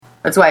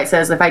That's why it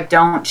says, if I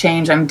don't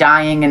change, I'm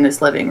dying in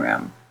this living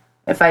room.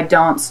 If I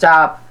don't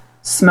stop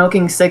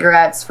smoking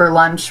cigarettes for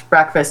lunch,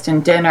 breakfast,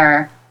 and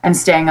dinner, and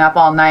staying up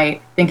all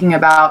night thinking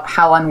about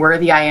how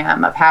unworthy I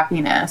am of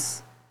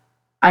happiness,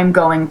 I'm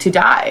going to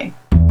die.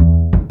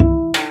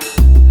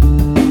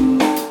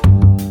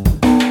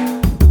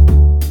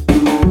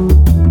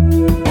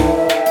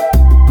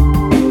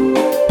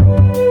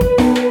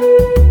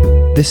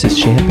 This is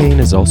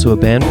Champaign is Also a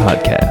Band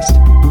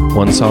podcast.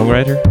 One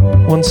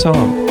songwriter, one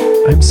song.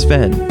 I'm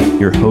Sven,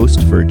 your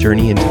host for a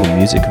journey into the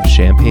music of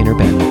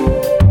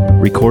Champaign-Urbana.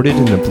 Recorded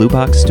in the Blue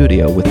Box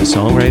studio with a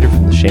songwriter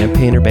from the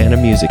Champaign-Urbana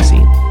music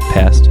scene,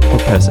 past or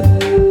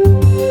present.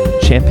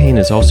 Champaign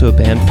is Also a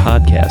Band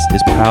podcast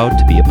is proud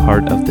to be a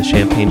part of the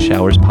Champaign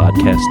Showers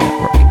Podcast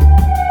Network.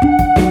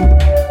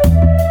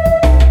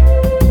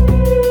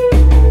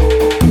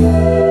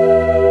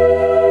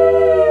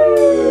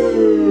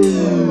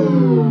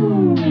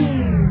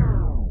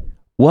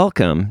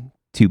 Welcome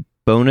to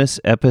bonus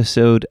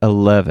episode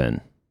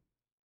 11,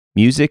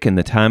 Music in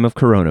the Time of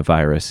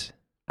Coronavirus.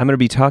 I'm going to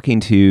be talking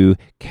to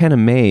Kenna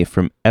May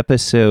from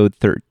episode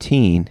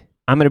 13.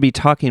 I'm going to be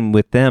talking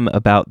with them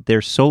about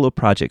their solo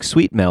project,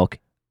 Sweet Milk,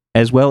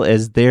 as well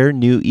as their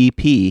new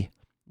EP,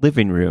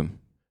 Living Room,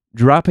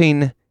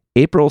 dropping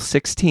April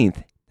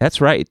 16th.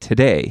 That's right,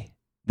 today,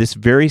 this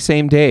very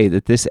same day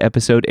that this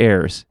episode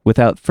airs.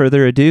 Without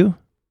further ado,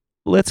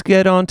 let's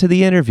get on to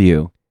the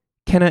interview.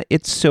 Kenna,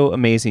 it's so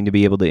amazing to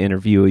be able to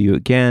interview you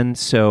again,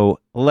 so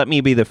let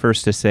me be the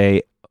first to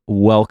say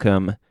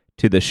welcome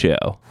to the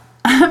show.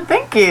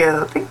 Thank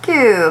you.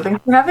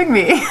 Thanks for having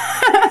me.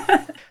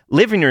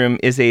 Living Room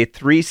is a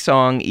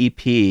 3-song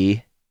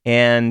EP,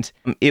 and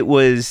it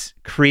was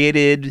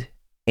created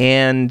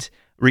and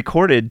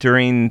recorded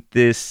during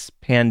this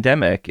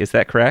pandemic. Is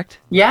that correct?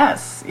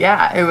 Yes.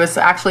 Yeah. It was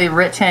actually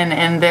written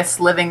in this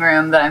living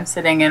room that I'm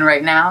sitting in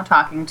right now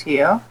talking to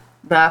you.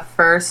 The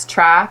first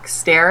track,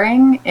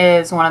 Staring,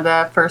 is one of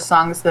the first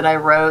songs that I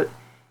wrote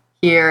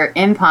here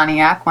in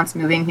Pontiac once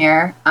moving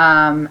here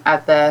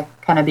at the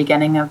kind of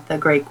beginning of the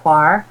Great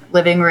Choir.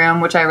 Living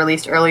Room, which I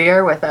released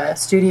earlier with a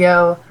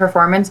studio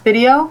performance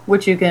video,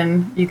 which you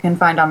can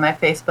find on my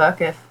Facebook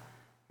if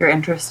you're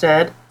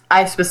interested.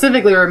 I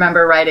specifically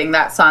remember writing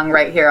that song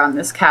right here on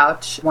this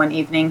couch one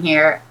evening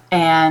here.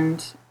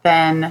 And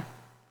then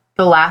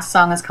the last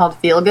song is called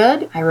Feel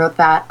Good. I wrote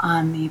that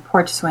on the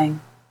porch swing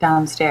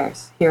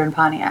downstairs here in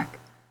Pontiac.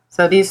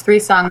 So these 3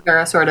 songs are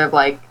a sort of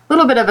like a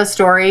little bit of a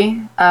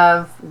story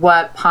of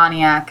what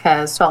Pontiac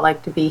has felt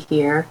like to be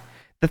here.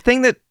 The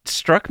thing that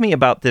struck me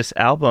about this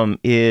album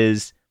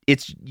is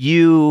it's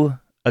you,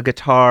 a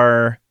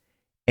guitar,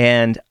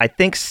 and I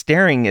think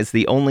Staring is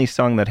the only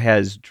song that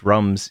has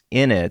drums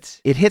in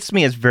it. It hits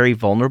me as very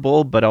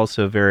vulnerable, but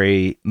also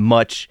very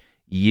much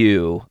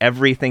you.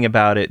 Everything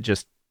about it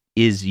just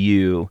is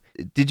you.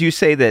 Did you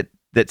say that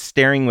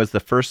Staring was the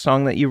first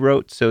song that you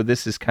wrote, so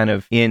this is kind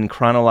of in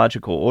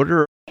chronological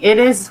order? It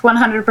is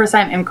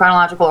 100% in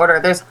chronological order.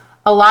 There's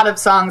a lot of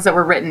songs that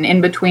were written in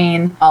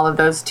between all of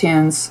those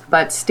tunes,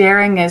 but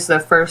Staring is the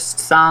first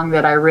song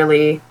that I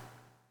really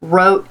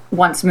wrote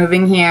once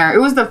moving here. It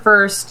was the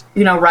first,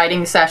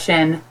 writing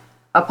session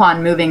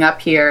upon moving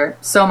up here.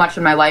 So much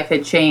in my life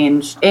had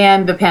changed,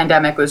 and the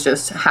pandemic was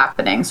just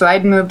happening. So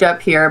I'd moved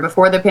up here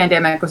before the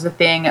pandemic was a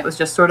thing. It was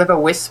just sort of a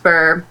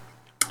whisper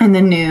in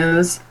the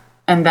news.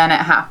 And then it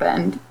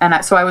happened.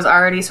 And so I was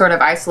already sort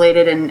of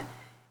isolated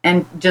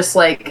and just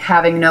like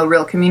having no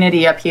real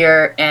community up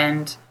here.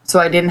 And so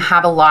I didn't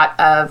have a lot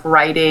of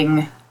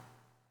writing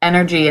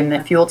energy in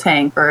the fuel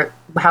tank, or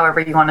however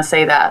you want to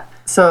say that.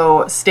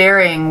 So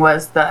Staring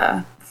was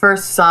the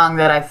first song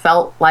that I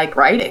felt like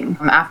writing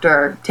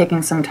after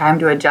taking some time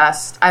to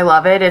adjust. I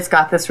love it. It's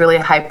got this really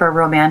hyper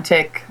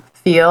romantic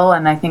feel.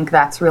 And I think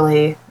that's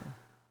really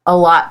a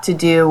lot to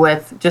do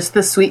with just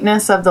the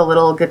sweetness of the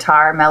little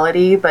guitar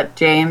melody, but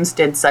James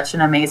did such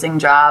an amazing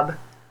job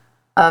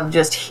of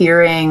just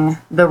hearing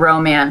the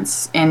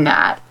romance in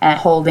that and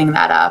holding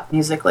that up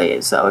musically.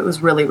 So it was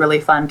really,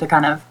 really fun to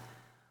kind of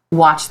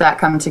watch that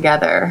come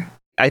together.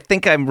 I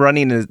think I'm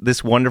running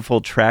this wonderful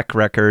track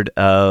record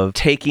of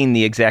taking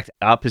the exact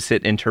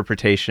opposite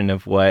interpretation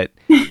of what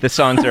the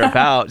songs are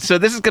about. So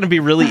this is going to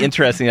be really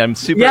interesting. I'm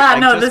super. I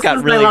just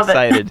got really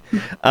excited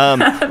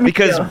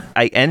because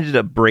I ended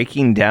up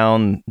breaking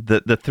down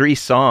the 3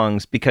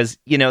 songs because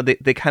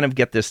they kind of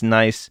get this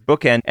nice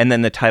bookend, and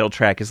then the title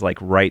track is like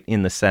right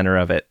in the center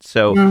of it.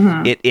 So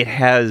it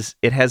has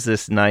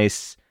this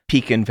nice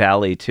peak and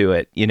valley to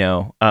it,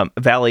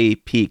 valley,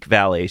 peak,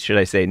 valley, should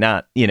I say,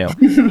 not,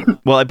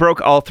 Well, I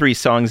broke all 3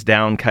 songs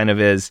down kind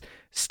of as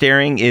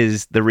Staring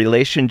is the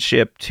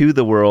relationship to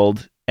the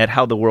world and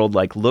how the world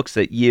like looks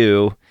at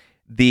you.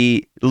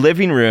 The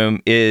Living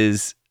Room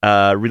is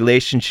a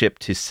relationship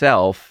to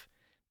self,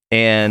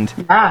 and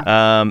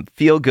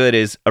Feel Good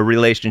is a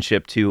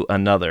relationship to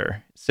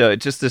another. So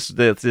it's just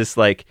this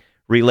like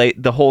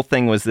the whole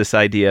thing was this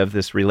idea of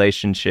this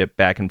relationship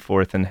back and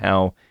forth and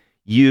how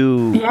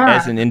you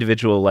as an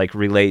individual like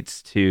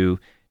relates to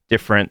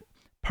different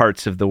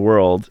parts of the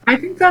world. I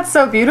think that's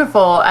so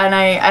beautiful, and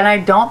I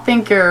don't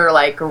think you're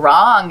like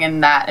wrong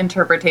in that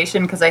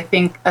interpretation, because I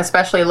think,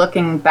 especially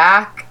looking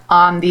back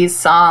on these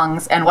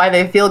songs and why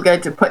they feel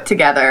good to put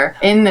together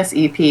in this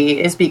EP,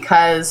 is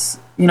because,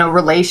 you know,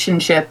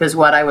 relationship is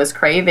what I was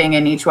craving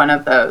in each one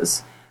of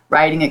those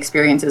writing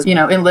experiences. You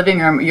know, in Living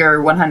Room, you're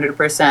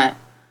 100%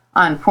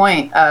 on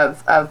point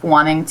of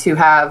wanting to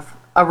have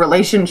a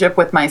relationship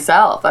with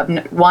myself,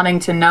 of wanting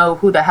to know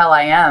who the hell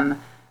I am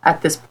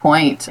at this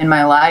point in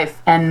my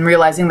life, and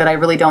realizing that I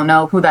really don't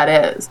know who that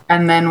is.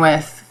 And then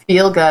with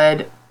Feel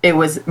Good, it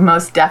was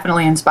most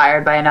definitely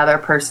inspired by another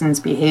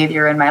person's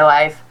behavior in my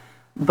life,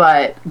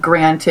 but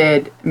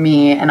granted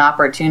me an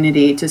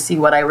opportunity to see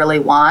what I really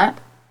want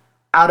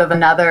out of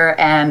another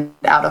and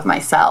out of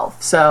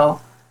myself. So,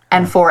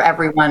 and for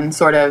everyone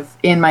sort of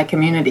in my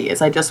community,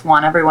 is I just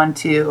want everyone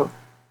to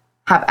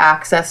have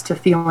access to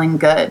feeling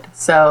good.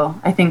 So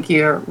I think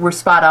we're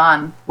spot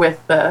on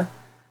with the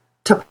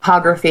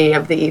topography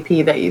of the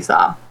EP that you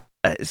saw.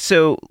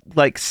 So,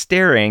 like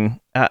Staring,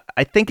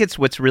 I think it's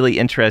what's really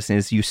interesting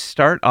is you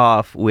start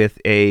off with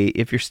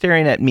if you're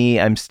staring at me,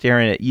 I'm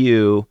staring at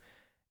you,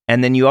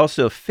 and then you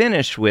also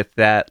finish with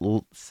that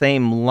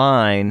same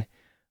line.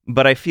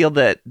 But I feel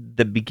that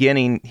the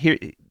beginning here,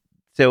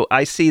 so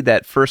I see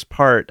that first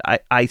part,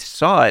 I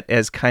saw it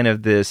as kind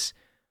of this,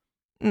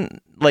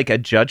 like a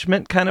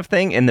judgment kind of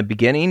thing in the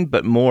beginning,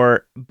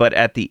 but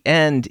at the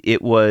end,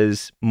 it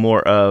was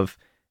more of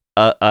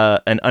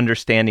an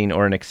understanding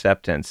or an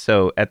acceptance.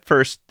 So at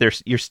first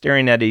you're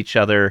staring at each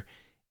other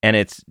and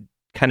it's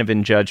kind of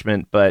in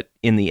judgment, but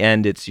in the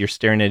end you're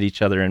staring at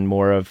each other and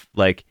more of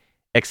like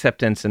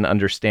acceptance and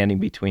understanding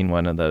between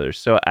one another.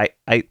 So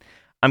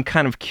I'm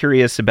kind of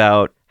curious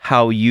about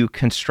how you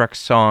construct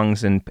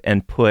songs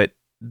and put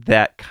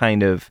that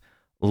kind of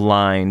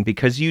line,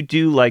 because you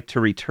do like to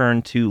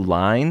return to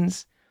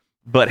lines,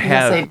 but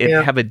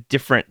have a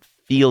different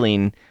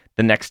feeling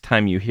the next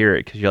time you hear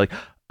it, because you're like,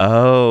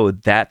 oh,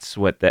 that's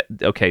what that.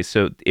 Okay,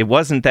 so it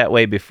wasn't that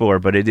way before,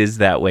 but it is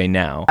that way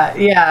now.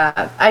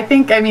 Yeah,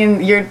 I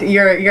mean,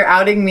 you're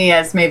outing me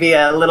as maybe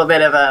a little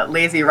bit of a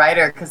lazy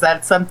writer, because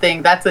that's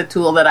a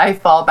tool that I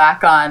fall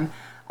back on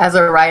as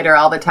a writer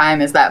all the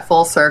time. Is that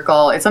full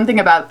circle? It's something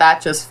about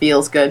that just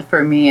feels good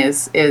for me.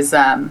 Is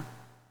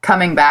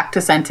coming back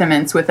to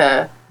sentiments with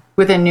a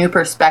new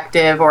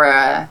perspective or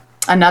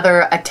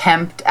another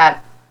attempt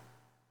at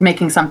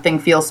making something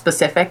feel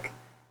specific,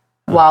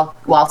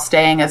 while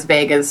staying as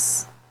vague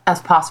as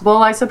possible,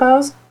 I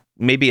suppose.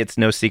 Maybe it's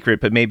no secret,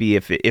 but maybe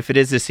if it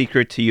is a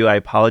secret to you, I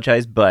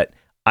apologize. But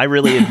I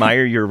really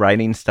admire your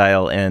writing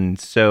style, and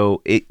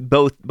so it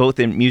both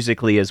in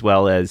musically as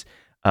well as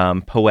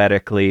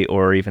poetically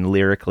or even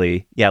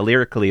lyrically. Yeah,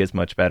 lyrically is a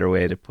much better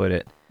way to put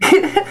it.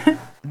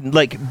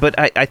 But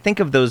I think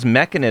of those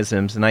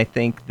mechanisms, and I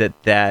think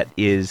that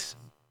is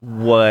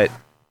what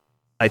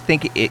I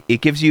think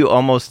it gives you,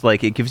 almost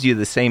like it gives you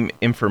the same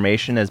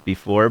information as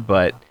before,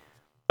 but.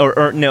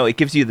 Or no, it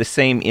gives you the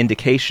same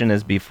indication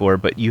as before,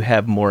 but you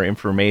have more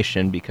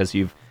information because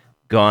you've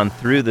gone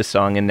through the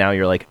song, and now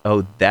you're like,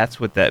 oh, that's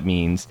what that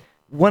means.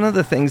 One of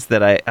the things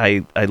that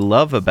I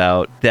love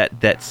about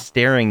that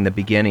Staring, the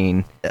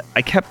beginning,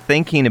 I kept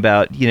thinking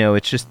about, you know,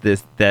 it's just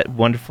that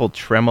wonderful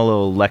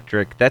tremolo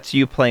electric. That's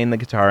you playing the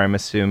guitar, I'm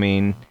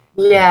assuming.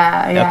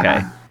 Yeah.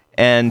 Okay.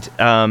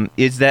 And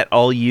is that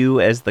all you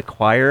as the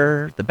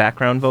choir, the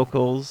background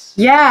vocals?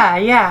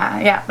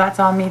 Yeah. That's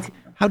all me too.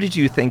 How did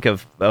you think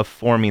of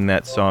forming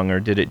that song,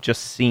 or did it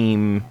just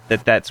seem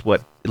that that's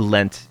what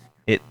lent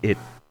it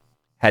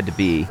had to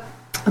be?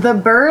 The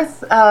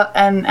birth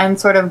and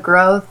sort of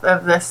growth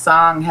of this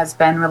song has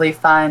been really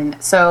fun.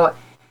 So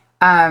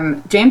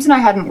James and I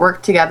hadn't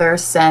worked together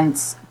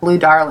since Blue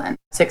Darlin',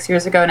 6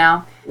 years ago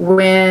now.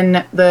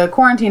 When the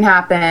quarantine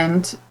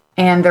happened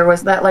and there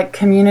was that like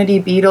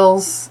community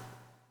Beatles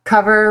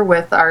cover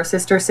with our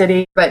sister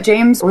city, but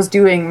James was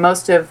doing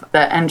most of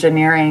the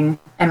engineering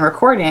and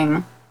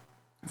recording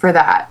for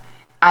that.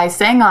 I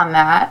sang on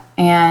that,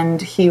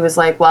 and he was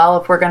like, well,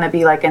 if we're going to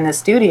be like in the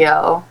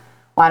studio,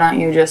 why don't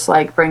you just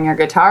like bring your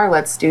guitar,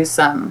 let's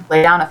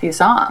lay down a few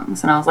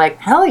songs. And I was like,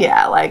 hell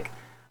yeah, like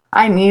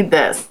I need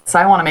this. So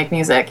I want to make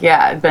music.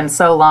 Yeah, it'd been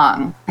so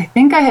long. I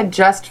think I had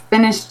just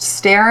finished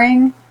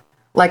Staring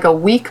like a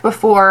week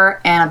before,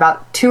 and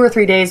about 2 or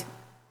 3 days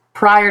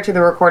prior to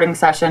the recording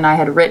session, I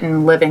had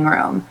written Living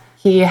Room.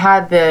 He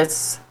had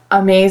this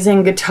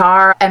amazing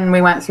guitar, and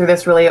we went through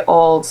this really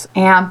old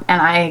amp,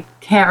 and I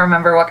can't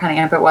remember what kind of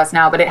amp it was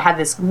now, but it had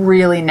this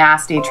really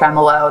nasty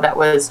tremolo that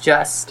was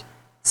just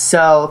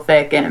so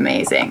thick and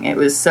amazing. It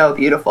was so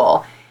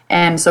beautiful.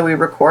 And so we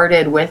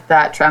recorded with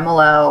that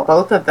tremolo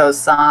both of those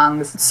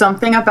songs.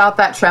 Something about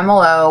that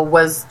tremolo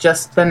was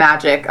just the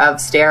magic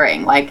of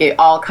Staring. Like it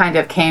all kind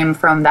of came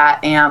from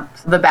that amp.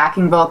 The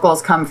backing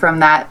vocals come from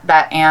that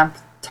amp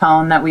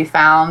tone that we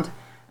found.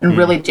 And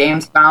really,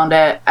 James found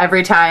it.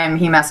 Every time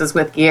he messes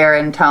with gear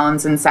and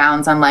tones and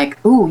sounds, I'm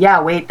like, ooh,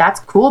 yeah, wait, that's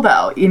cool,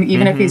 though.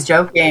 Even if he's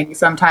joking,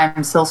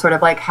 sometimes he'll sort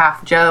of like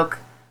half joke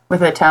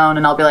with a tone,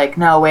 and I'll be like,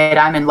 no, wait,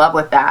 I'm in love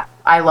with that.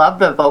 I love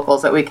the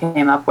vocals that we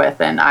came up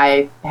with, and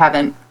I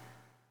haven't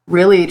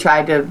really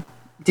tried to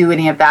do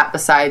any of that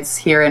besides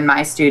here in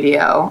my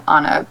studio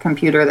on a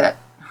computer that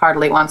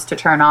hardly wants to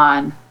turn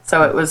on.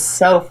 So it was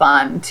so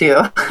fun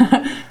to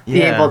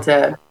be able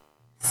to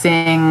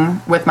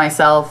sing with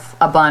myself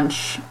a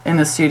bunch in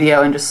the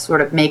studio and just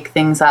sort of make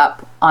things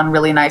up on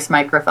really nice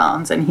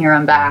microphones and hear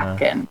them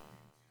back and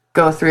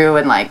go through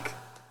and like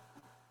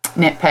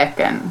nitpick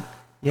and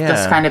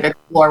just kind of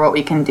explore what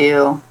we can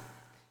do.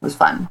 It was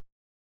fun.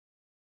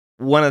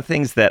 One of the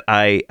things that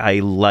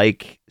I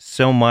like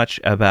so much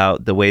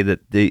about the way that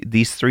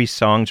these three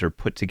songs are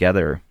put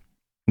together,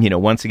 you know,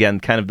 once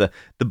again, kind of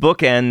the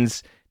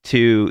bookends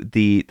to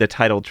the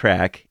title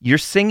track. Your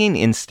singing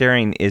in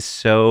Staring is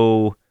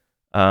so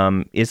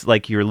is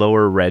like your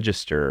lower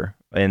register,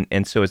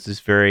 and so it's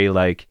this very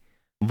like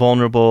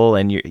vulnerable,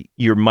 and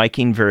you're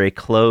miking very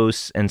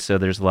close, and so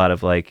there's a lot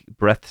of like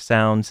breath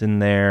sounds in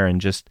there and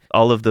just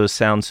all of those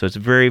sounds. So it's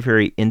very,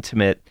 very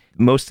intimate.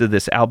 Most of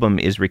this album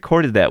is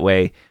recorded that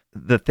way.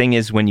 The thing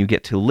is, when you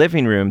get to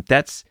Living Room,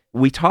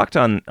 we talked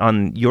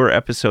on your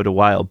episode a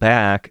while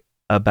back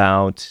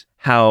about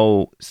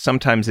how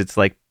sometimes it's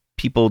like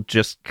people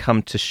just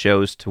come to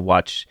shows to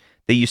watch.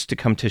 They used to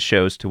come to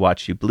shows to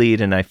watch you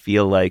bleed, and I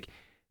feel like,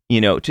 you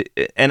know,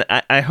 and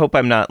I hope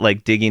I'm not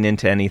like digging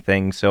into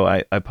anything, so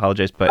I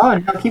apologize. But oh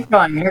no, keep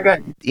going. You're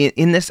good.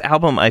 In this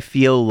album, I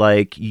feel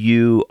like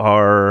you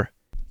are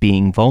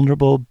being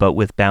vulnerable, but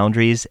with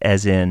boundaries,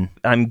 as in,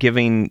 I'm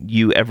giving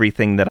you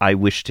everything that I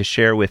wish to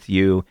share with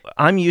you.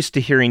 I'm used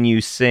to hearing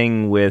you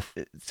sing with,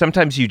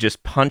 sometimes you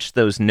just punch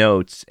those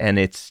notes and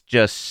it's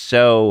just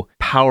so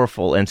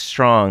powerful and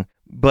strong.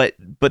 But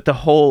the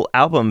whole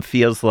album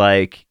feels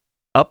like,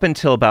 up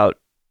until about,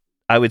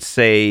 I would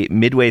say,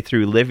 midway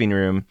through Living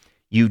Room,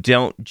 you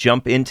don't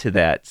jump into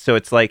that. So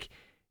it's like,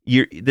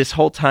 this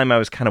whole time I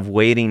was kind of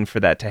waiting for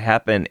that to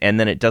happen,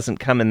 and then it doesn't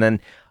come, and then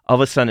all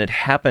of a sudden it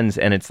happens,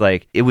 and it's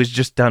like, it was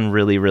just done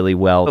really, really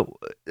well.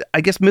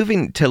 I guess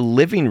moving to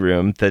Living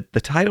Room, the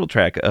title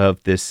track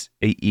of this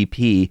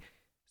EP,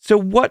 so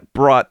what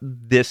brought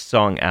this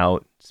song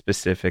out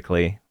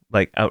specifically?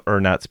 Like,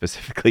 or not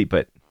specifically,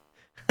 but...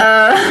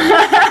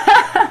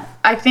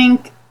 I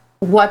think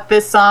what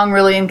this song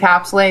really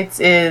encapsulates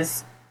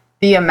is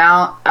the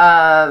amount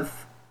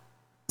of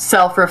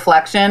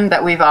self-reflection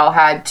that we've all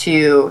had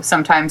to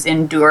sometimes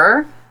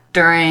endure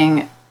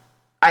during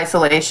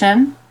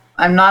isolation.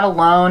 I'm not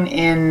alone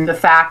in the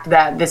fact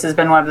that this has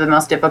been one of the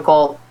most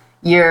difficult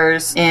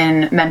years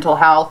in mental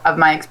health of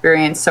my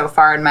experience so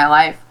far in my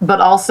life.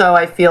 But also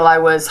I feel I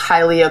was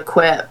highly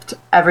equipped.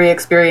 Every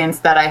experience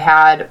that I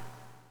had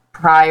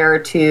prior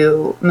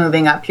to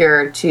moving up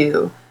here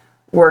to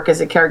work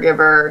as a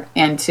caregiver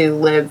and to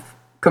live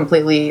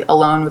completely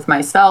alone with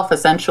myself,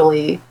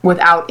 essentially,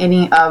 without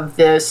any of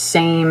the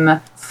same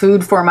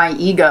food for my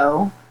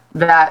ego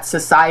that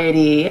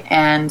society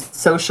and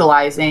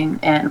socializing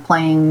and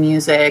playing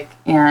music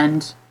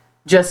and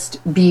just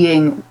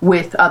being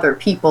with other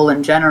people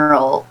in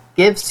general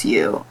gives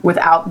you.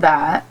 Without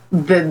that,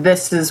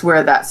 this is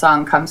where that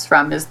song comes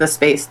from, is the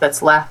space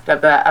that's left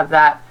of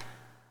that.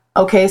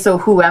 Okay, so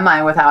who am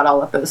I without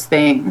all of those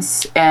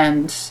things?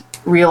 And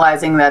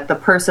realizing that the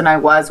person I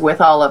was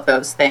with all of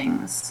those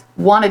things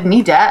wanted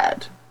me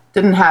dead,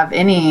 didn't have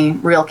any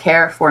real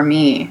care for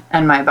me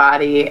and my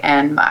body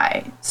and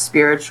my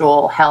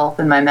spiritual health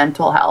and my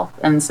mental health.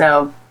 And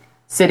so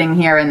sitting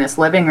here in this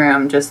living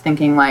room just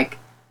thinking, like,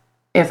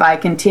 if I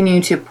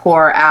continue to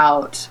pour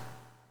out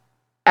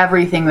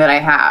everything that I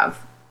have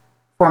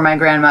for my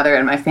grandmother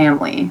and my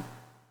family,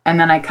 and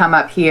then I come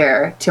up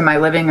here to my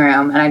living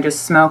room and I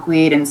just smoke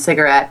weed and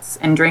cigarettes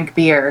and drink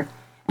beer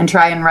and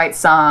try and write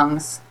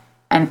songs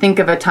and think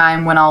of a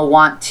time when I'll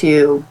want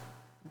to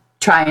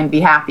try and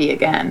be happy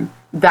again.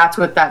 That's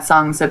what that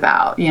song's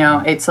about. You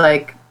know, it's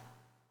like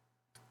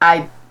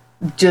I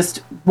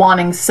just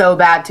wanting so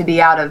bad to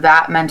be out of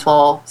that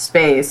mental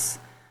space,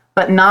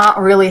 but not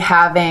really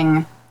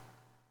having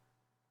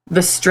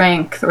the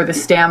strength or the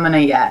stamina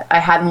yet. I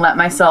hadn't let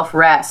myself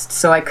rest,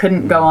 so I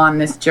couldn't go on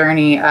this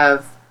journey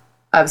of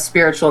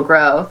spiritual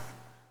growth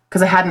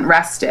because I hadn't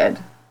rested.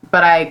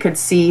 But I could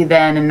see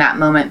then in that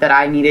moment that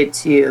I needed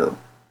to.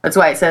 That's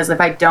why it says,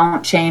 if I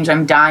don't change,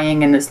 I'm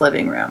dying in this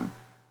living room.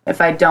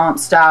 If I don't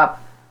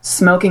stop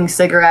smoking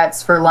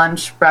cigarettes for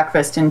lunch,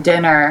 breakfast, and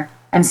dinner,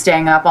 and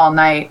staying up all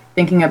night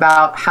thinking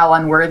about how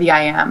unworthy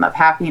I am of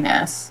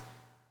happiness,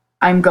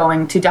 I'm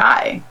going to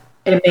die.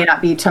 It may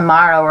not be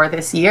tomorrow or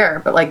this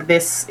year, but like,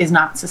 this is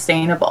not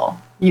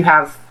sustainable. You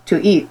have to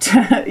eat,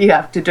 you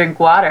have to drink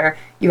water,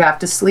 you have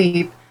to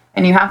sleep,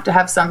 and you have to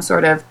have some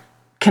sort of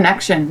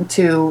connection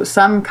to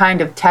some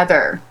kind of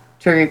tether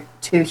to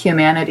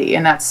humanity.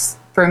 And that's,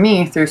 for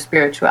me, through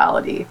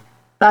spirituality.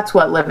 That's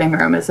what Living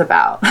Room is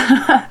about.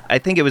 I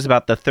think it was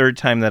about the third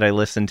time that I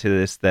listened to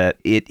this that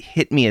it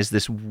hit me as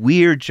this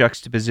weird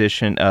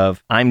juxtaposition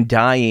of I'm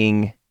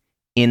dying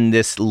in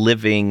this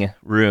living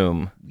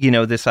room. You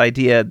know, this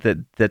idea that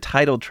the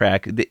title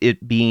track,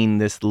 it being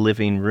this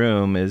living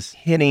room, is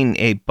hitting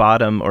a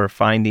bottom or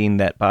finding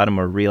that bottom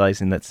or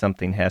realizing that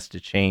something has to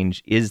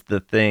change. Is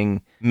the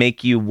thing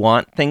make you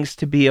want things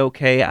to be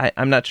okay?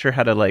 I'm not sure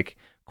how to like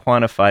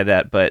quantify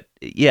that, but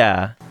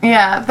yeah.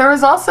 Yeah, there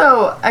was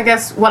also, I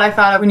guess what I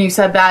thought of when you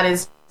said that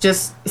is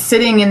just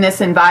sitting in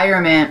this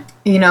environment,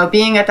 you know,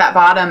 being at that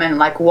bottom and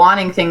like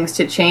wanting things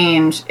to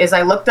change, is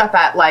I looked up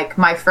at like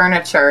my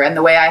furniture and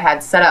the way I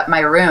had set up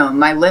my room,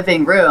 my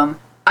living room.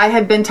 I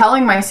had been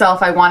telling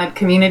myself I wanted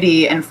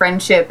community and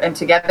friendship and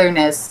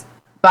togetherness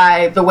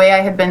by the way I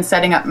had been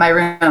setting up my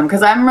room,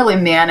 because I'm really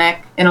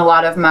manic in a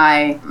lot of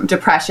my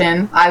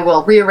depression. I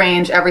will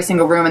rearrange every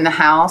single room in the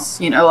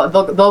house. You know,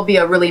 there'll be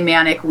a really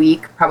manic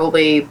week,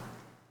 probably.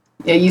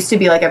 It used to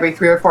be like every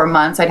 3 or 4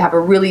 months, I'd have a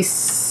really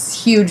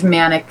huge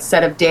manic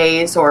set of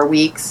days or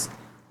weeks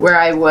where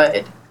I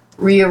would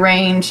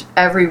rearrange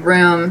every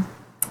room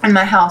in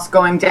my house,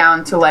 going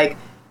down to like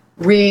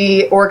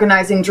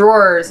reorganizing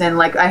drawers. And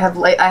like I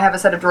have a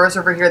set of drawers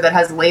over here that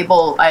has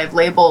I have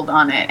labeled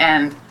on it,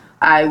 and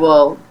I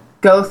will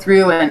go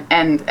through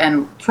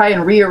and try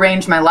and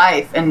rearrange my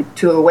life and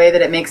to a way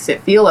that it makes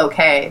it feel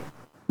okay.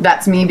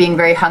 That's me being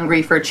very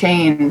hungry for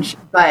change.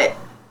 But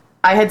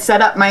I had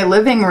set up my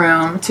living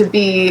room to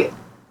be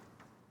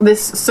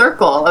this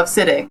circle of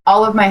sitting.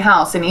 All of my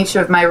house, in each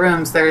of my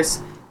rooms, there's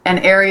an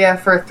area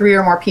for 3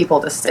 or more people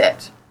to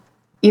sit.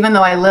 Even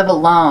though I live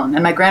alone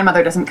and my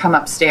grandmother doesn't come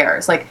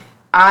upstairs. Like,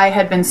 I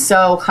had been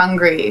so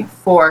hungry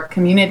for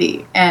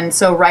community. And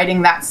so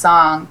writing that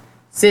song,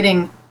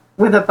 sitting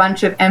with a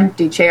bunch of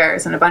empty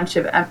chairs and a bunch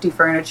of empty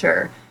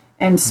furniture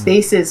and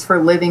spaces for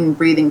living,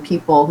 breathing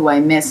people who I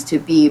miss to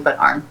be but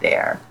aren't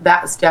there.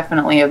 That's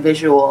definitely a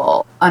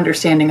visual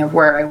understanding of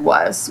where I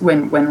was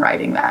when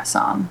writing that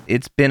song.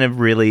 It's been a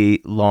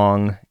really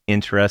long,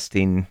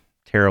 interesting,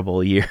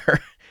 terrible year.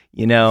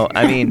 You know,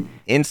 I mean,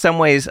 in some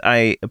ways,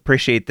 I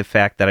appreciate the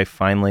fact that I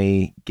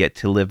finally get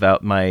to live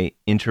out my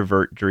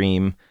introvert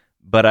dream,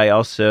 but I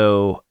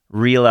also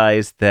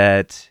realize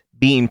that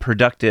being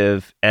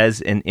productive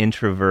as an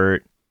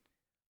introvert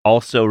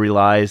also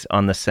relies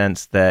on the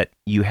sense that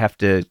you have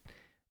to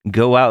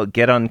go out,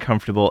 get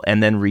uncomfortable,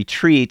 and then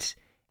retreat,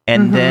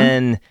 and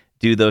then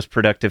do those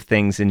productive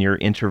things in your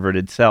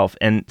introverted self.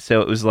 And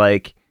so it was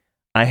like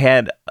I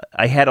had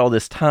all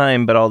this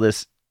time, but all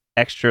this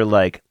extra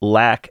like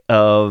lack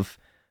of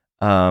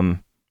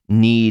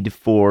need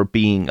for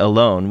being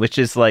alone, which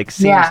is like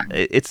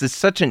it's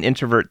such an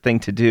introvert thing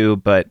to do,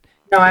 but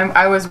no,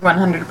 I was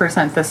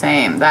 100% the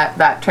same.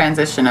 That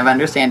transition of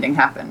understanding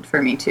happened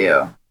for me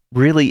too.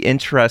 Really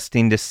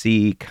interesting to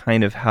see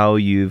kind of how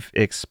you've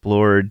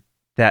explored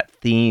that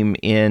theme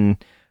in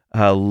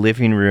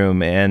Living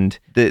Room, and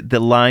the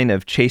line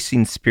of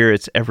chasing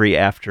spirits every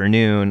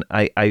afternoon.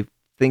 I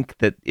think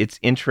that it's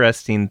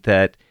interesting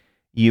that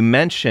you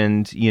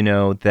mentioned, you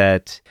know,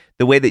 that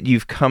the way that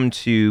you've come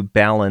to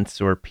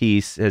balance or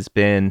peace has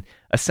been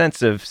a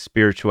sense of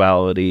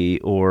spirituality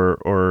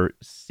or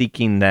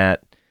seeking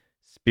that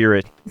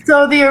spirit.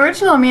 So the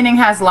original meaning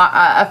has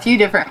a few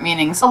different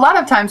meanings. A lot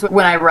of times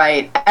when I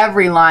write,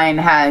 every line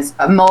has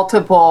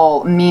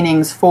multiple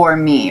meanings for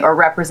me or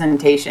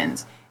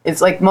representations.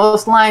 It's like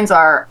most lines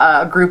are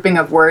a grouping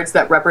of words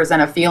that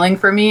represent a feeling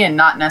for me and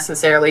not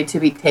necessarily to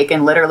be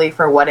taken literally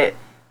for what it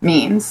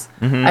means,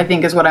 I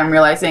think is what I'm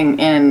realizing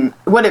in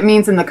what it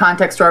means in the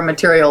context of our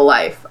material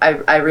life.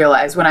 I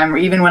realize when I'm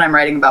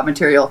writing about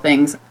material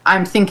things,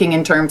 I'm thinking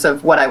in terms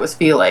of what I was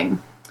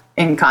feeling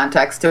in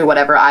context to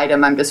whatever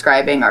item I'm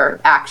describing or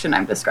action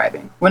I'm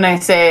describing. When I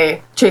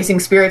say chasing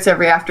spirits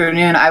every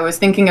afternoon, I was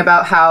thinking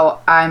about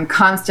how I'm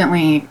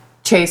constantly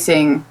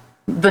chasing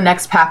the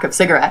next pack of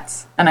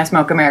cigarettes and I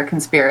smoke American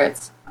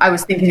Spirits. I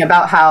was thinking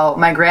about how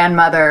my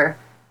grandmother,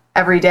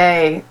 every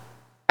day,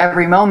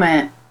 every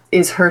moment,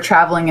 is her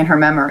traveling in her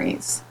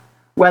memories.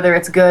 Whether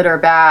it's good or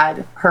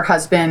bad, her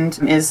husband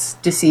is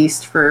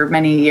deceased for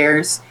many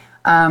years,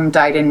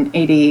 died in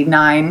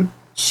 89.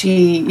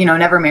 She,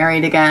 never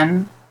married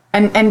again.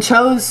 And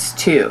chose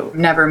to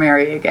never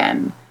marry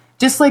again.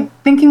 Just like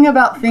thinking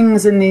about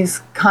things in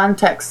these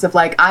contexts of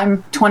like,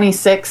 I'm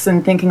 26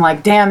 and thinking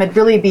like, damn, it'd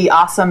really be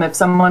awesome if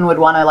someone would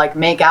want to like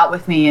make out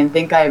with me and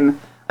think I'm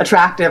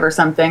attractive or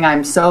something.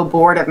 I'm so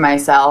bored of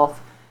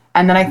myself.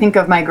 And then I think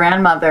of my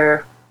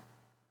grandmother.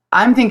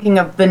 I'm thinking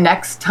of the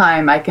next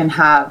time I can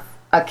have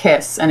a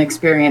kiss and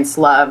experience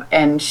love.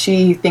 And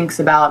she thinks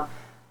about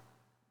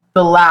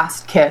the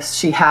last kiss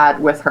she had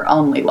with her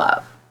only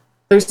love.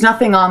 There's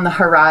nothing on the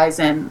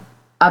horizon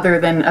other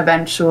than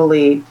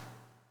eventually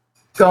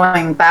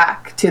going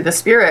back to the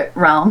spirit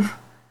realm,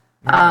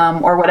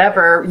 or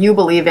whatever you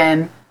believe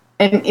in.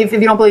 And if you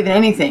don't believe in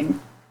anything,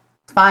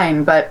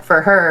 fine. But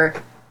for her,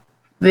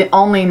 the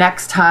only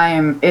next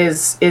time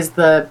is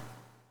the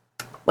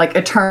like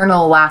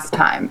eternal last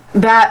time.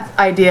 That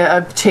idea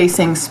of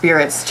chasing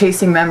spirits,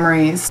 chasing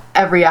memories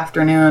every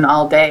afternoon,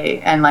 all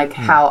day, and like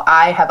how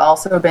I have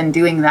also been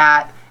doing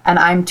that, and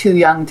I'm too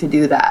young to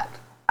do that.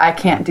 I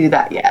can't do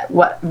that yet.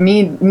 What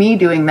me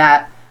doing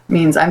that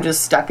means I'm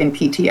just stuck in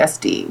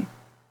PTSD.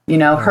 You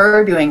know,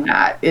 her doing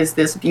that is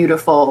this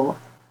beautiful,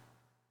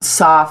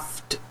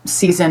 soft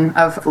season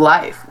of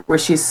life where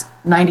she's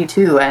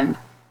 92 and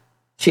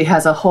she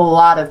has a whole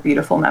lot of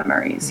beautiful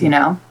memories, you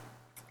know?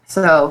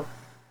 So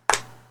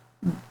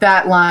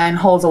that line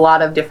holds a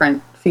lot of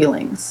different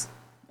feelings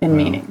and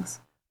meanings.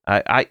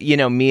 You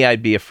know, me,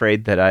 I'd be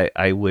afraid that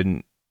I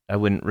wouldn't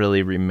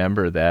really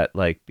remember that,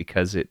 like,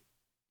 because it,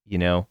 you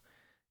know,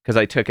 because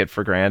I took it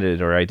for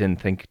granted or I didn't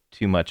think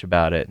too much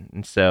about it.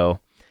 And so,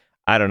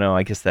 I don't know,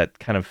 I guess that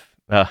kind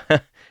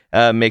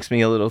of makes me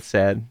a little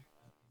sad.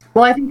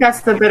 Well, I think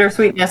that's the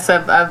bittersweetness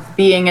of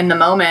being in the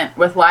moment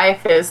with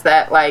life, is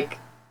that, like,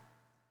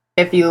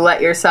 if you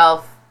let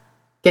yourself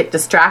get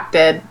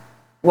distracted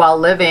while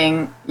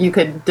living, you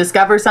could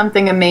discover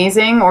something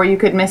amazing or you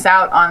could miss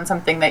out on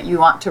something that you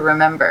want to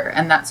remember.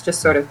 And that's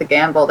just sort of the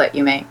gamble that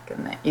you make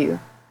and that you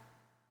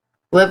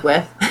live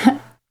with.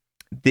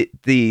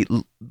 The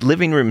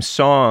Living Room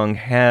song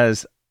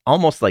has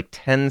almost like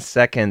 10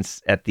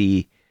 seconds at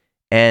the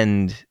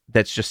end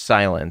that's just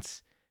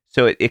silence.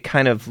 So it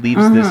kind of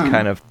leaves this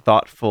kind of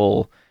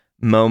thoughtful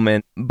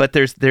moment, but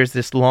there's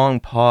this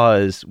long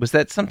pause. Was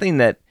that something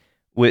that,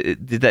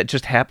 did that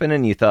just happen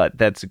and you thought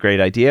that's a great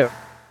idea?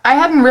 I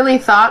hadn't really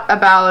thought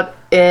about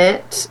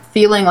it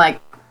feeling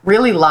like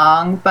really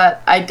long,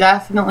 but I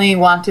definitely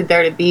wanted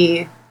there to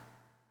be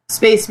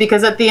space,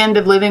 because at the end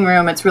of Living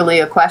Room, it's really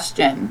a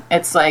question.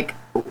 It's like,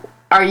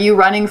 are you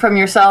running from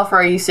yourself or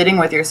are you sitting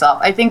with yourself?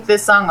 I think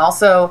this song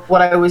also,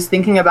 what I was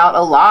thinking about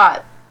a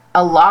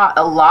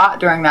lot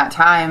during that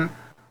time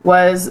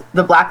was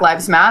the Black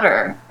Lives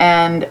Matter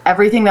and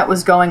everything that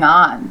was going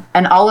on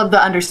and all of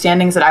the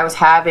understandings that I was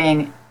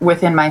having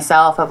within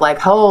myself of like,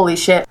 holy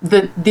shit,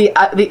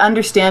 the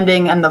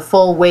understanding and the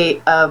full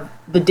weight of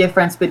the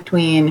difference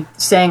between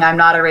saying I'm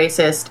not a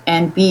racist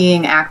and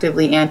being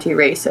actively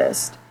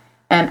anti-racist,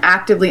 and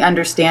actively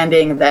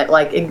understanding that,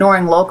 like,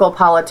 ignoring local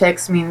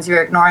politics means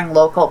you're ignoring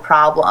local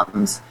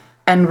problems,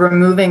 and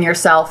removing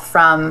yourself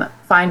from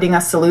finding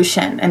a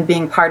solution and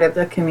being part of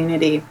the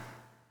community.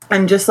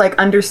 And just like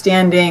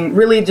understanding,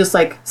 really just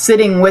like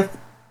sitting with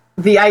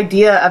the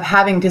idea of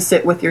having to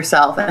sit with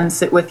yourself and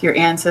sit with your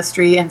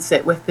ancestry and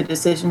sit with the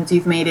decisions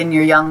you've made in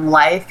your young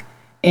life,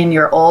 in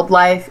your old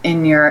life,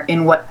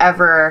 in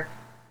whatever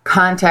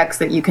context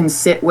that you can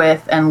sit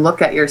with and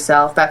look at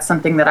yourself. That's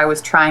something that I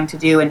was trying to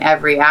do in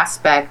every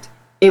aspect.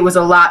 It was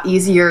a lot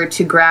easier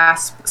to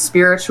grasp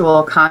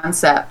spiritual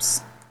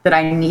concepts that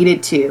I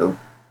needed to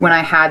when I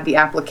had the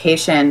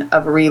application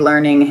of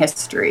relearning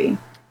history.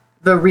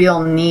 The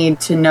real need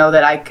to know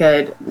that I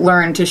could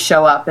learn to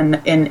show up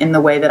in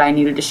the way that I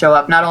needed to show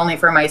up, not only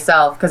for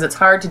myself, because it's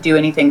hard to do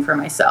anything for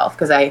myself,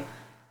 because I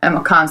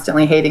am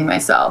constantly hating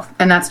myself.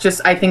 And that's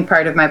just, I think,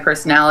 part of my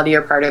personality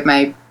or part of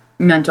my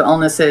mental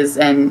illnesses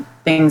and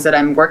things that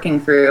I'm working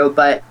through.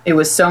 But it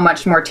was so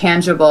much more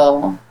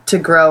tangible to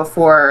grow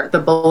for the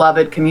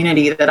beloved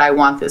community that I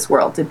want this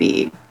world to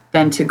be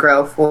than to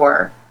grow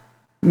for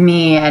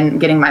me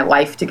and getting my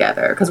life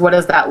together. Because what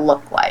does that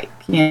look like,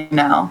 you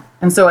know?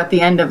 And so at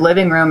the end of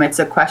Living Room, it's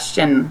a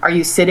question. Are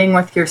you sitting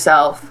with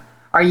yourself?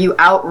 Are you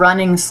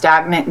outrunning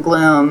stagnant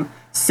gloom,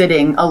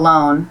 sitting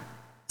alone,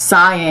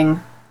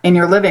 sighing in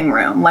your living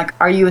room? Like,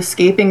 are you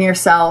escaping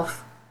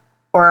yourself,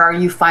 or are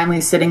you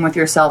finally sitting with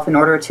yourself in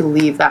order to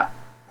leave that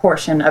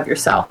portion of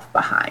yourself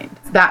behind?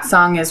 That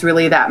song is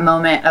really that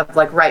moment of,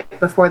 like, right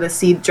before the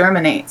seed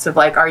germinates, of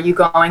like, are you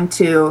going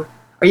to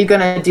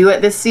do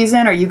it this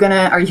season? Are you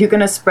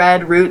gonna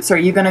spread roots? Are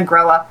you gonna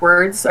grow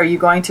upwards? Are you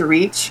going to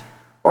reach?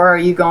 Or are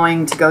you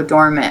going to go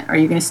dormant? Are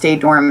you going to stay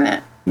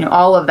dormant? You know,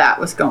 all of that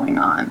was going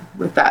on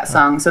with that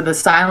song. So the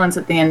silence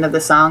at the end of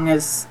the song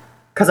is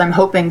because I'm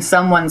hoping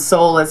someone's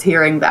soul is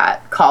hearing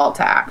that call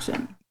to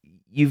action.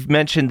 You've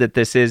mentioned that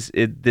this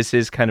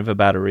is kind of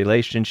about a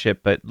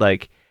relationship, but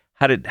like,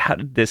 how did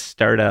this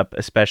start up,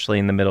 especially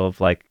in the middle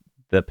of like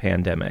the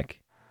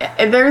pandemic?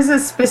 There's a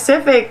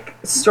specific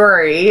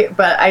story,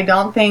 but I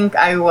don't think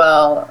I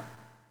will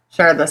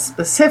share the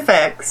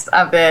specifics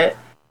of it.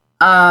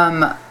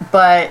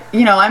 But,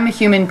 you know, I'm a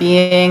human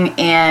being,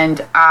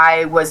 and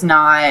I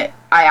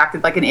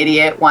acted like an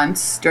idiot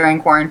once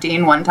during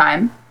quarantine one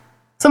time.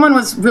 Someone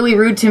was really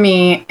rude to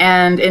me,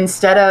 and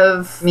instead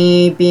of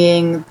me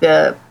being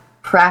the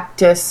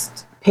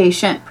practiced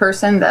patient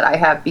person that I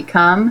have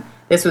become,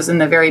 this was in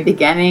the very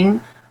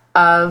beginning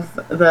of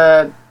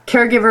the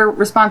caregiver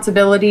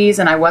responsibilities,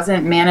 and I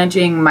wasn't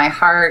managing my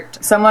heart.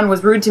 Someone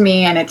was rude to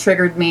me, and it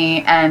triggered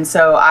me, and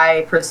so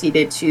I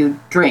proceeded to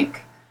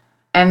drink.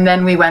 And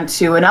then we went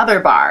to another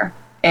bar,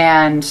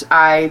 and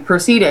I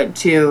proceeded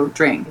to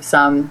drink.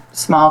 Some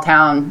small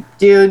town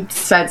dude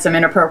said some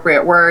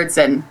inappropriate words,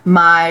 and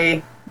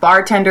my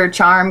bartender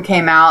charm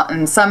came out,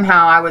 and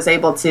somehow I was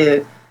able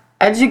to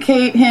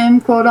educate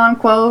him, quote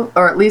unquote,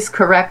 or at least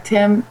correct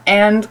him,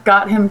 and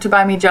got him to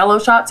buy me Jell-O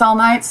shots all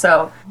night.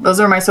 So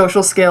those are my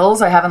social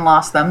skills. I haven't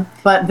lost them.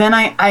 But then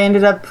I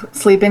ended up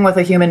sleeping with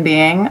a human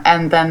being,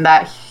 and then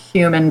that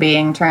human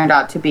being turned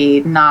out to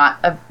be not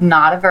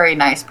a very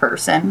nice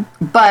person.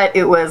 But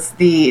it was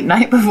the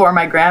night before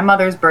my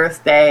grandmother's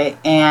birthday,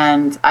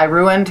 and I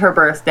ruined her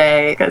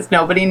birthday because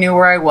nobody knew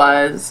where I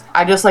was.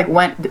 I just like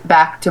went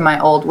back to my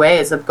old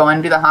ways of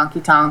going to the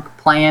honky tonk,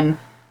 playing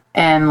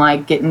and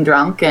like getting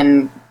drunk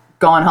and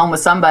going home with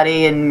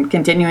somebody and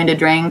continuing to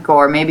drink,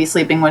 or maybe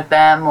sleeping with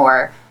them,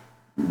 or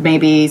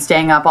maybe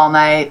staying up all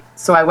night.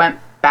 So I went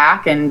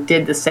back and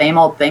did the same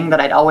old thing that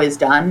I'd always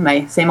done,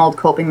 my same old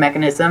coping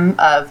mechanism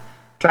of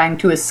trying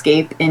to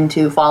escape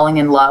into falling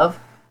in love.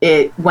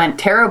 It went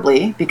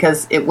terribly,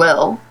 because it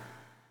will,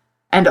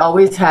 and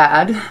always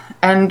had,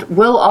 and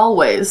will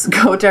always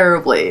go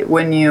terribly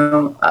when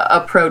you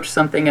approach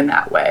something in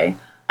that way.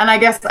 And I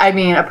guess I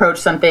mean approach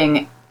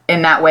something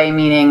in that way,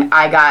 meaning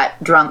I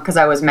got drunk because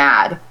I was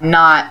mad,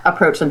 not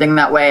approach something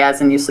that way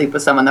as in you sleep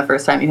with someone the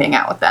first time you hang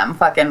out with them.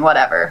 Fucking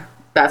whatever.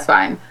 That's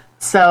fine.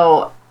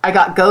 So I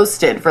got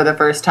ghosted for the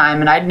first time,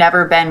 and I'd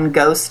never been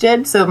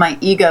ghosted, so my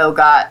ego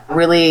got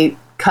really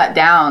cut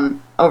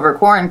down over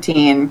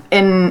quarantine.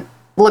 In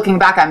looking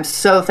back, I'm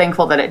so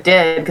thankful that it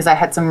did, because I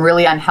had some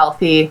really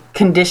unhealthy,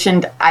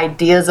 conditioned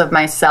ideas of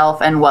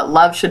myself and what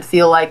love should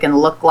feel like and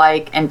look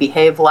like and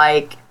behave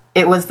like.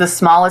 It was the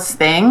smallest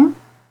thing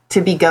to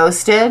be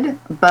ghosted,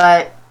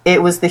 but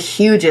it was the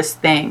hugest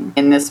thing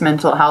in this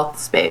mental health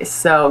space.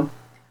 So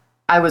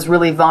I was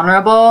really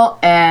vulnerable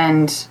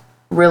and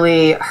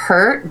really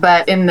hurt.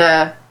 But in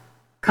the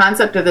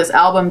concept of this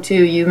album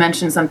too, you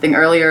mentioned something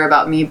earlier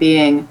about me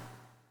being,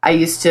 I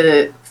used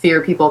to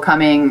fear people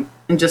coming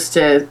and just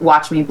to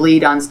watch me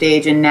bleed on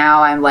stage, and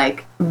now I'm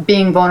like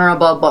being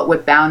vulnerable but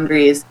with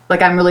boundaries.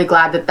 Like, I'm really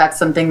glad that that's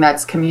something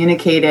that's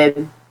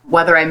communicated,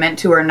 whether I meant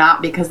to or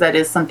not, because that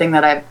is something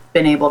that I've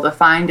been able to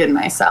find in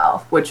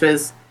myself, which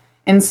was,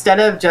 instead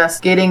of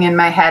just getting in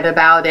my head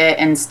about it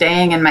and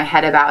staying in my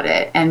head about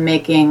it and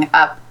making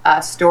up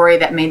a story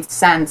that made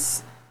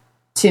sense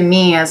to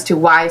me as to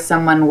why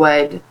someone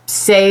would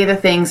say the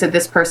things that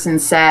this person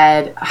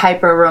said,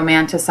 hyper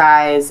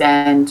romanticize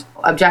and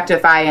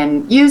objectify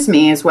and use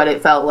me, is what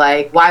it felt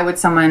like. Why would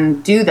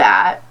someone do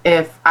that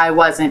if I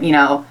wasn't,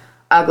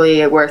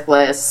 ugly,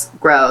 worthless,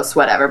 gross,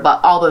 whatever,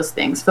 but all those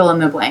things, fill in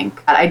the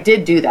blank. I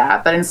did do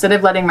that, but instead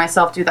of letting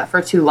myself do that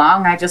for too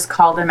long, I just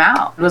called him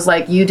out. It was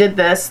like, you did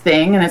this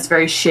thing and it's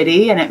very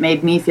shitty and it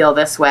made me feel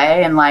this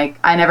way, and like,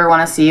 I never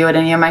want to see you at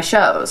any of my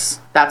shows.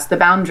 That's the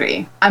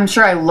boundary. I'm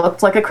sure I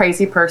looked like a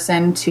crazy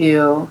person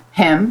to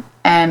him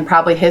and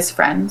probably his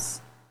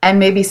friends and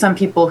maybe some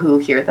people who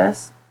hear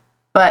this,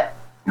 but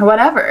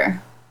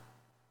whatever.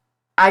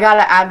 I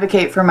gotta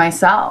advocate for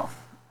myself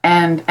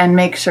and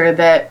make sure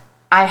that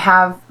I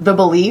have the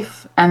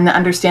belief and the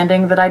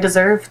understanding that I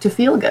deserve to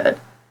feel good.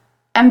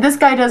 And this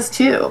guy does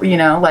too,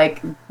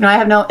 I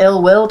have no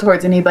ill will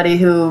towards anybody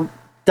who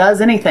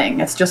does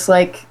anything. It's just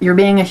like, you're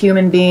being a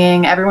human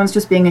being. Everyone's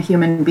just being a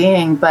human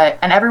being,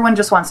 and everyone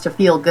just wants to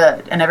feel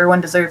good, and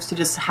everyone deserves to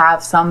just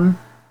have some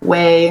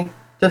way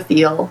to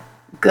feel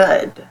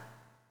good.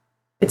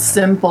 It's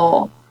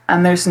simple,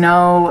 and there's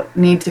no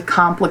need to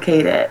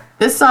complicate it.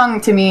 This song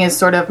to me is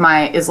sort of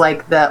is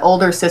like the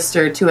older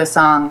sister to a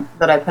song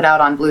that I put out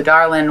on Blue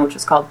Darlin', which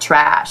is called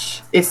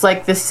Trash. It's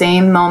like the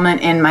same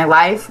moment in my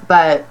life,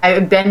 but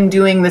I've been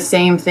doing the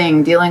same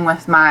thing, dealing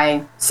with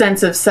my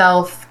sense of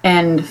self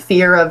and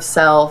fear of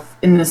self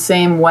in the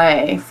same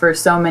way for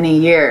so many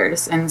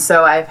years. And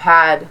so I've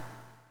had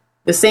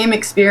the same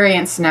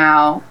experience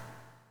now,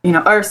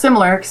 or a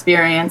similar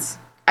experience.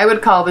 I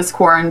would call this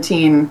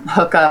quarantine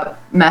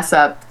hookup, mess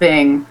up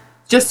thing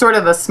just sort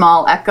of a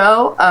small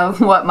echo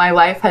of what my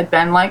life had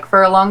been like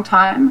for a long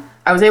time.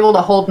 I was able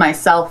to hold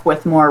myself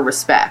with more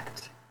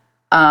respect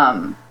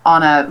on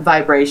a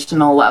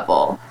vibrational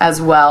level,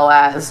 as well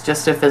as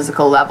just a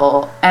physical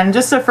level and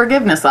just a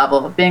forgiveness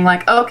level of being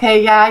like,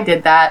 okay, yeah, I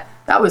did that.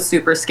 That was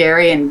super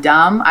scary and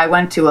dumb. I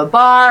went to a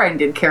bar and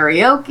did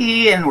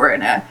karaoke, and we're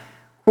in a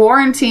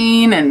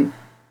quarantine, and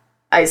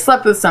I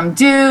slept with some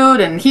dude,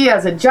 and he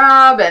has a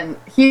job, and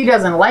he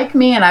doesn't like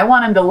me, and I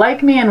want him to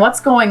like me, and what's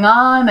going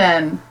on?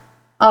 And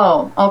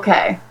oh,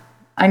 okay,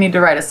 I need to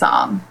write a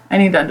song. I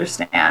need to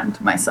understand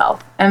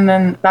myself. And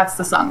then that's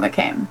the song that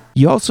came.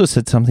 You also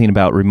said something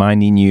about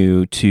reminding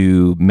you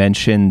to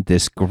mention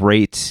this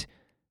great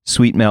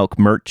Sweet Milk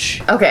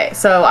merch. Okay,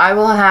 so I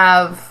will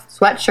have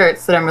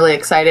sweatshirts that I'm really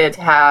excited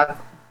to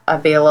have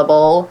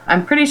available.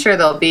 I'm pretty sure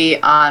they'll be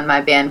on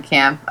my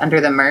Bandcamp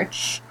under the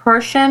merch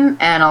portion,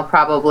 and I'll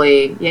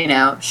probably,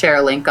 share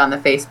a link on the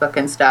Facebook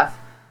and stuff.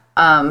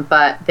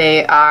 But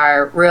they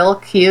are real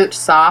cute,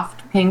 soft,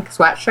 pink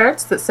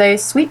sweatshirts that say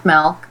Sweet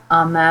Milk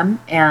on them,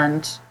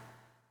 and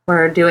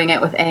we're doing it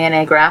with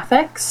A&A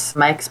Graphics.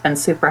 Mike's been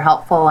super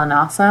helpful and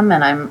awesome,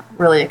 and I'm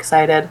really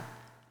excited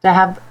to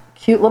have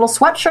cute little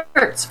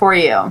sweatshirts for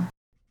you.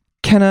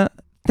 Kenna,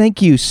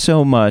 thank you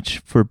so much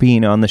for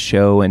being on the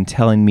show and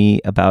telling me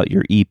about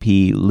your EP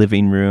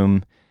Living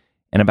Room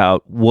and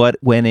about what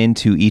went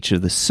into each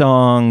of the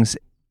songs.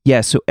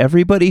 Yeah, so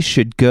everybody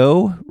should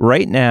go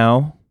right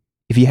now.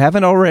 If you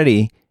haven't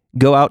already,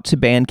 go out to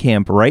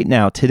Bandcamp right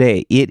now,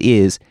 today. It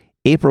is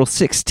April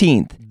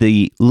 16th.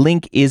 The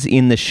link is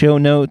in the show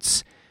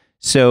notes.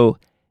 So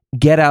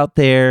get out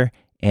there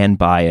and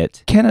buy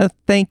it. Kenna,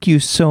 thank you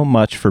so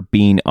much for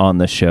being on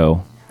the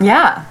show.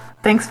 Yeah,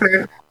 thanks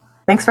for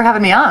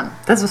having me on.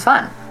 This was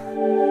fun.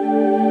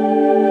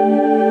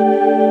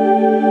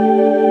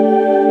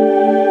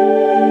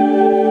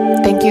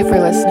 Thank you for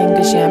listening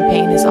to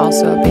Champagne is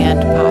Also a Band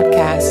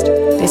podcast.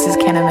 This is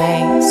Kenna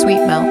May, Sweet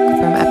Milk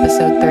from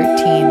episode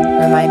 13,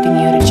 reminding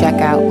you to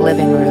check out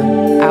Living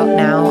Room, out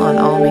now on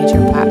all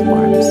major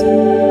platforms.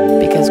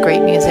 Because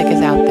great music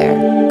is out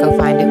there. Go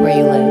find it where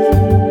you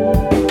live.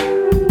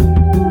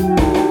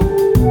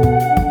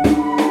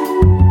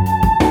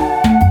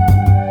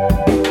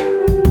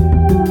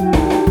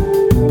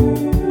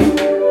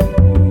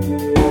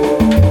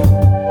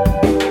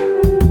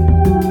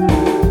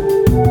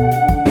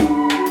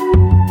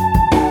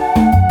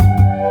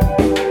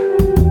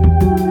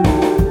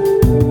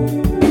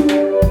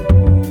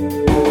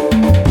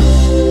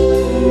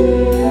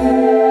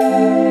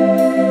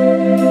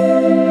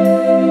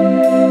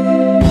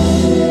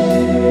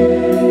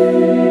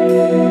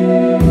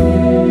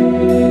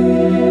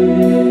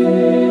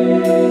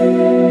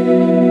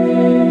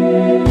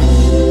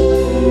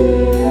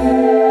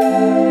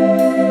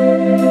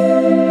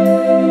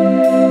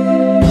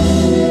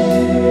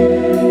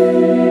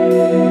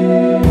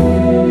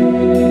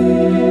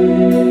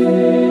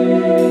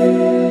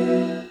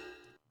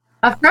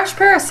 A fresh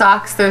pair of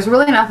socks, there's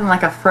really nothing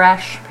like a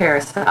fresh pair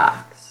of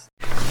socks.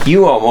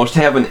 You almost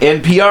have an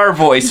NPR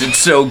voice, it's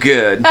so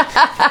good.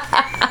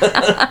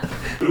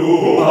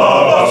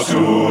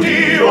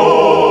 Studio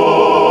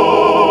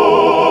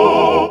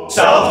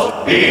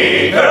South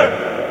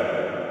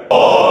Peter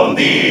on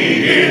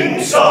the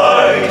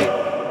inside.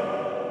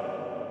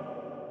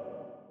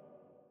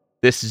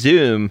 This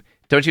zoom,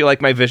 don't you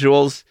like my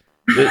visuals?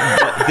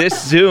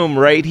 This zoom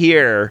right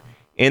here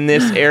in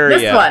this area.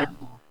 This one.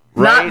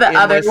 Not the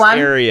other one.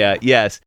 Area, yes.